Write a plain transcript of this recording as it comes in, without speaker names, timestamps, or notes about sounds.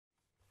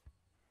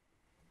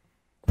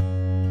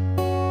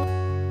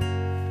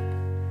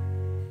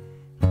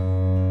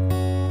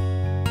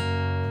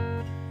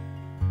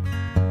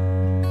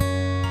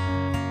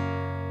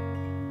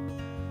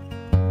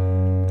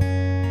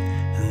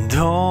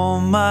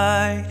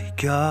Almighty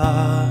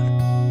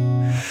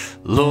God,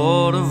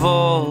 Lord of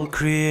all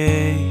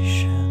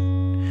creation,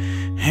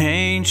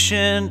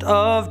 Ancient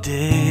of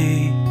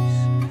days,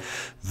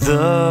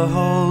 the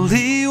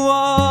Holy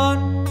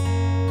One.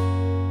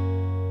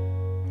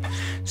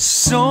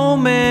 So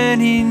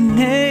many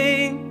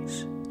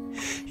names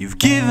you've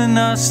given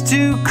us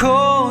to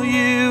call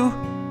you,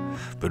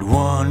 but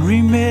one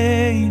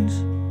remains,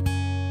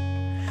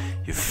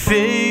 your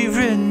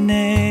favorite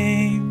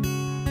name.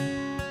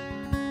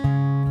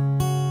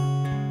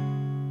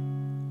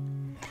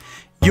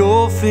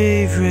 Your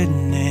favorite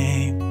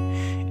name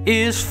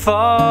is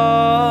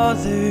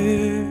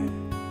Father.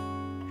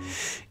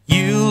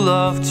 You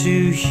love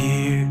to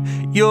hear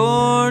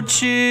your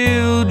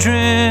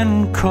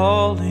children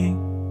calling.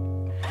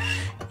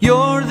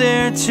 You're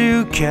there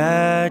to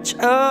catch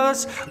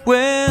us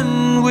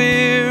when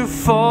we're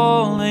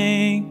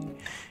falling.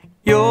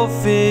 Your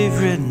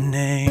favorite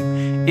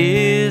name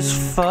is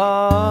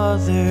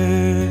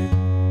Father.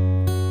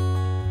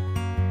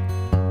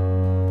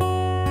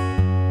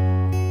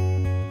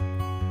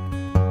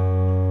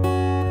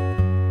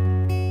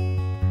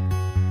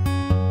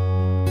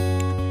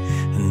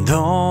 And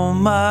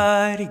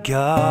Almighty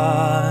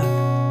God,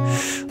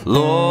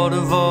 Lord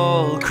of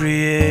all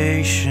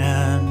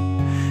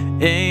creation,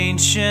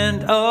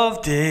 Ancient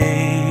of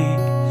days,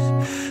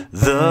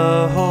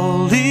 the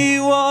Holy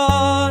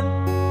One.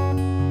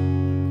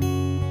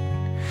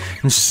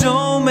 And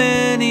so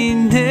many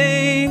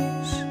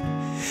names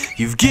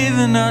you've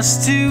given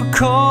us to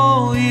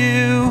call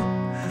you,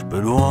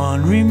 but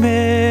one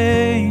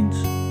remains,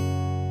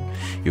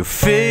 your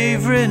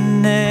favorite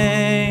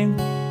name.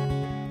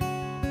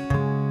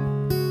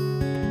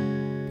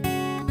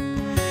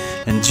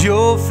 And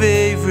your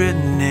favorite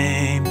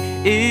name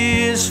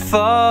is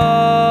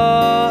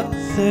Father.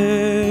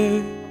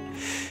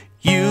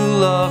 You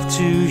love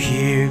to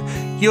hear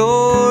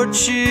your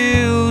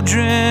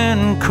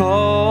children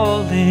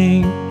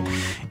calling.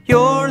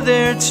 You're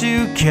there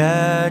to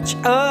catch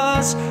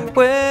us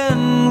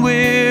when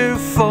we're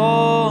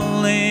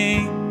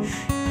falling.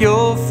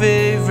 Your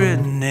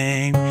favorite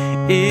name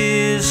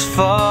is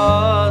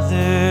Father.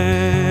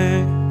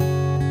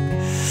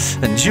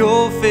 And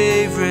your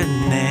favorite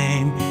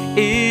name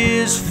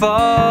is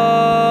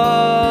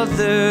Father.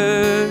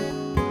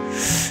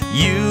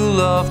 You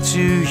love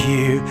to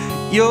hear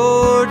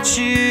your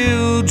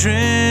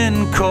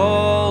children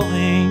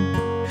calling.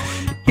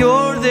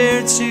 You're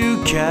there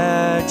to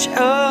catch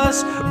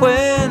us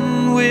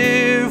when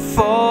we're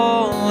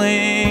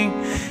falling.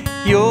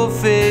 Your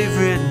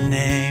favorite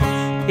name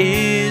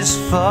is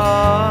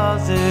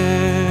Father.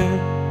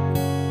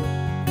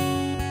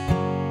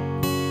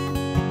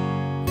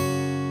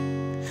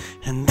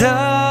 And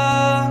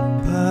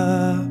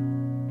Abba,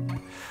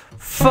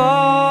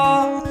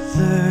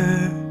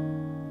 Father,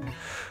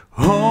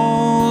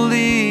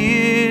 holy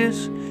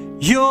is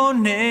your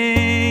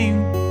name.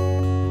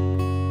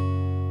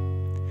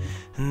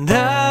 And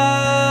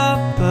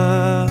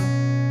Abba,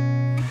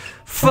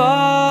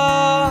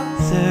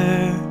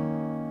 Father,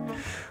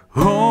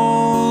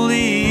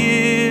 holy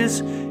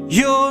is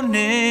your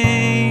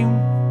name.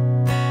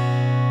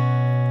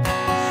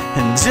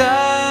 And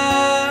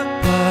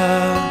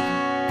Abba,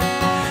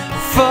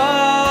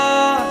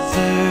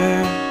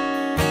 Father,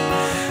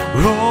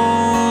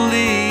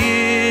 holy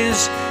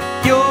is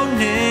your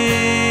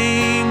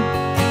name.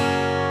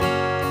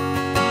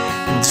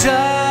 And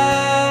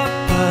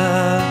Abba,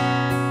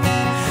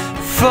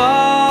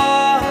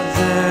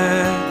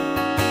 Father,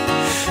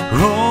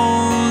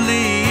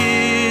 holy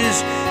is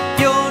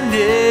your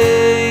name.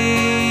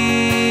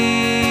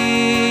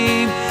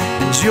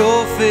 And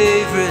your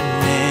favorite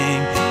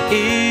name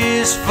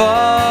is Father.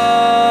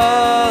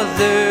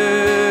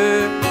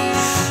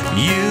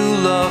 You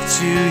love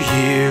to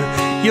hear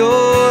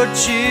your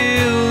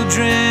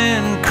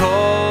children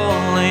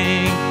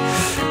calling.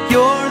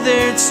 You're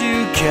there to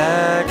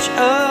catch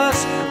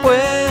us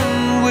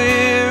when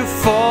we're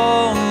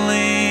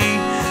falling.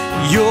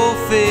 Your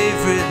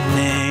favorite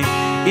name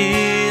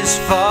is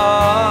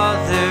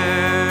Father.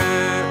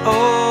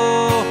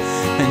 Oh,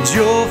 and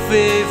your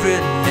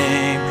favorite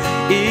name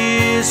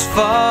is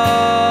Father.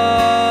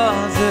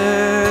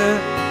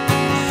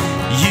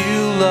 You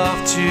love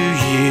to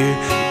hear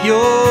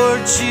your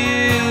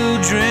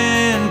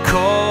children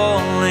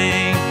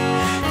calling.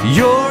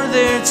 You're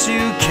there to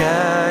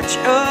catch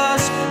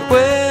us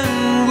when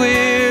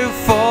we're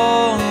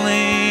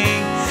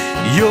falling.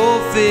 Your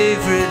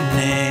favorite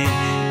name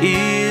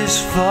is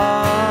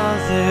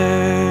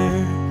Father.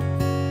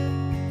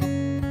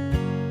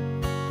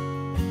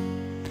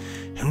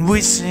 And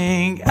we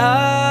sing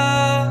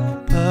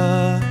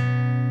Abba,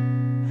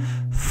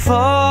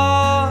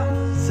 Father.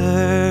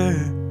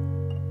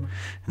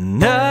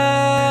 And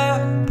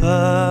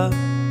Abba,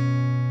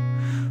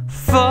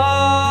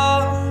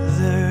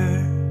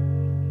 Father.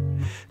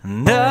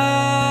 And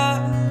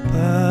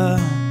Abba,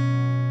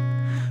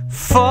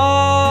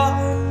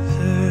 Father.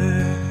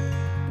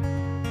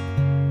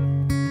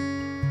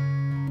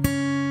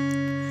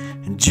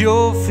 And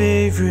your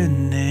favorite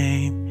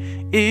name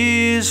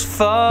is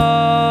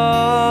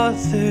Father.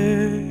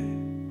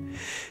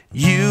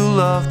 You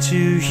love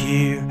to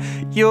hear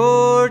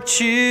your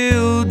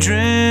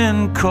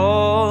children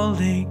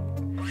calling.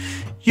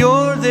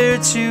 You're there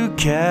to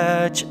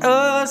catch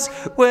us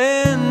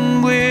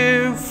when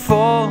we're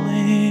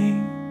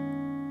falling.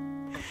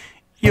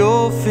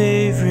 Your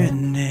favorite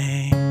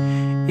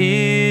name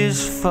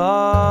is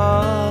Father.